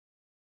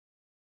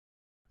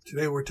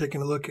Today we're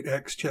taking a look at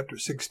Acts chapter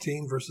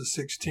 16, verses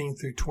 16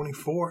 through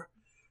 24.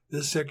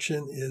 This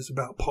section is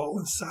about Paul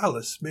and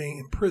Silas being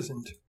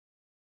imprisoned.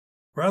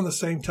 Around the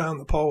same time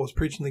that Paul was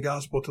preaching the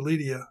gospel to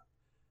Lydia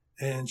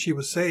and she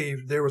was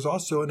saved, there was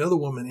also another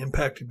woman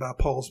impacted by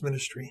Paul's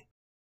ministry.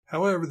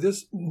 However,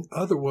 this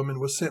other woman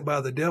was sent by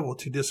the devil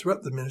to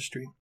disrupt the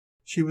ministry.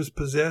 She was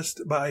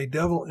possessed by a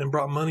devil and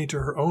brought money to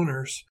her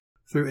owners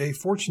through a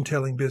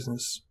fortune-telling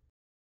business.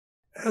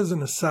 As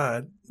an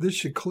aside, this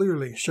should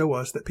clearly show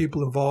us that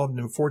people involved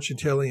in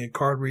fortune-telling and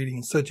card reading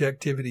and such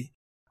activity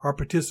are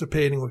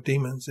participating with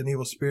demons and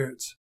evil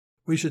spirits.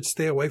 We should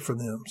stay away from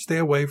them. Stay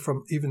away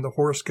from even the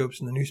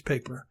horoscopes in the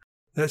newspaper.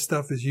 That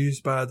stuff is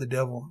used by the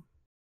devil.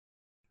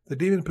 The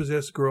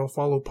demon-possessed girl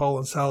followed Paul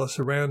and Silas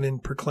around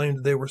and proclaimed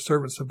that they were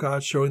servants of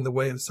God showing the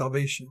way of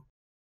salvation.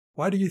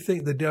 Why do you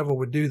think the devil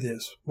would do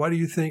this? Why do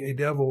you think a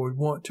devil would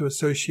want to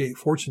associate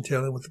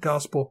fortune-telling with the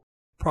gospel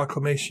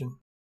proclamation?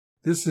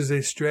 This is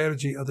a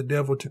strategy of the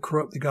devil to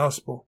corrupt the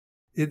gospel.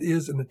 It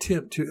is an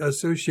attempt to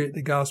associate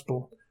the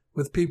gospel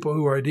with people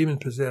who are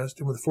demon-possessed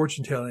and with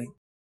fortune-telling.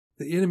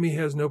 The enemy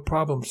has no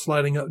problem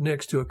sliding up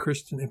next to a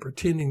Christian and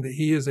pretending that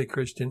he is a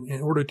Christian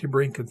in order to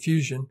bring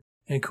confusion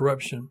and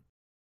corruption.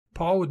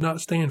 Paul would not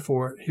stand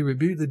for it. He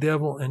rebuked the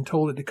devil and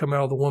told it to come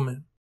out of the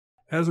woman.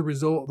 As a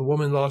result, the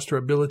woman lost her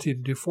ability to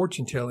do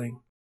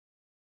fortune-telling.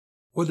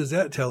 What does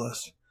that tell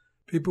us?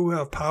 People who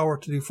have power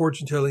to do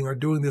fortune-telling are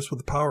doing this with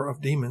the power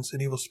of demons and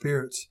evil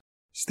spirits.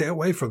 Stay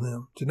away from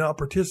them. Do not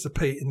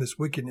participate in this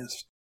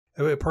wickedness.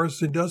 If a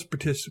person does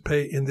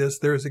participate in this,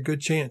 there is a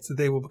good chance that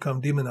they will become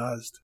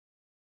demonized.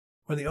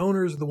 When the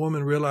owners of the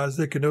woman realized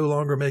they could no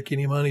longer make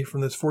any money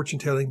from this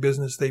fortune-telling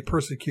business, they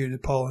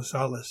persecuted Paul and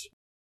Silas.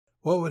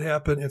 What would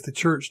happen if the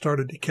church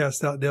started to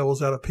cast out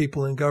devils out of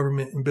people in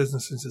government and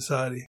business and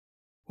society?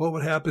 What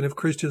would happen if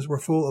Christians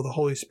were full of the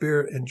Holy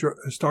Spirit and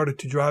started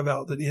to drive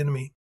out the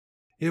enemy?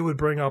 It would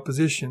bring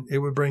opposition. It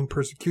would bring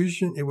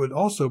persecution. It would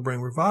also bring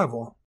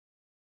revival.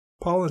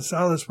 Paul and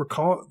Silas were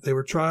caught. They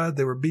were tried.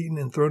 They were beaten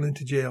and thrown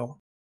into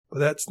jail. But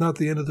that's not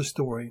the end of the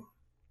story.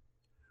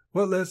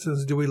 What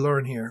lessons do we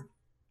learn here?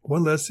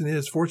 One lesson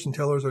is fortune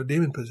tellers are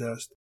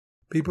demon-possessed.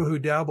 People who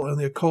dabble in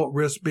the occult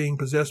risk being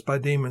possessed by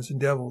demons and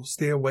devils.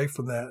 Stay away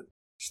from that.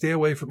 Stay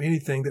away from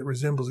anything that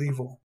resembles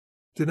evil.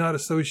 Do not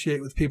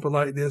associate with people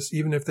like this,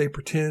 even if they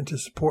pretend to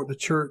support the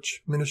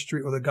church,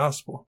 ministry, or the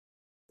gospel.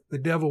 The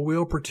devil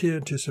will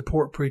pretend to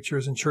support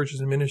preachers and churches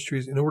and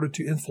ministries in order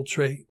to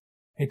infiltrate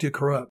and to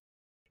corrupt.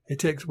 It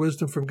takes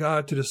wisdom from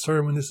God to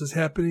discern when this is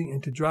happening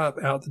and to drive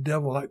out the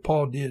devil like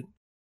Paul did.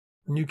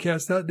 When you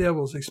cast out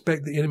devils,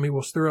 expect the enemy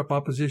will stir up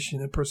opposition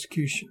and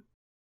persecution.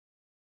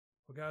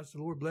 Well, guys,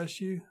 the Lord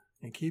bless you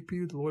and keep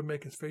you. The Lord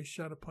make his face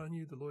shine upon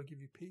you. The Lord give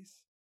you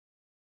peace.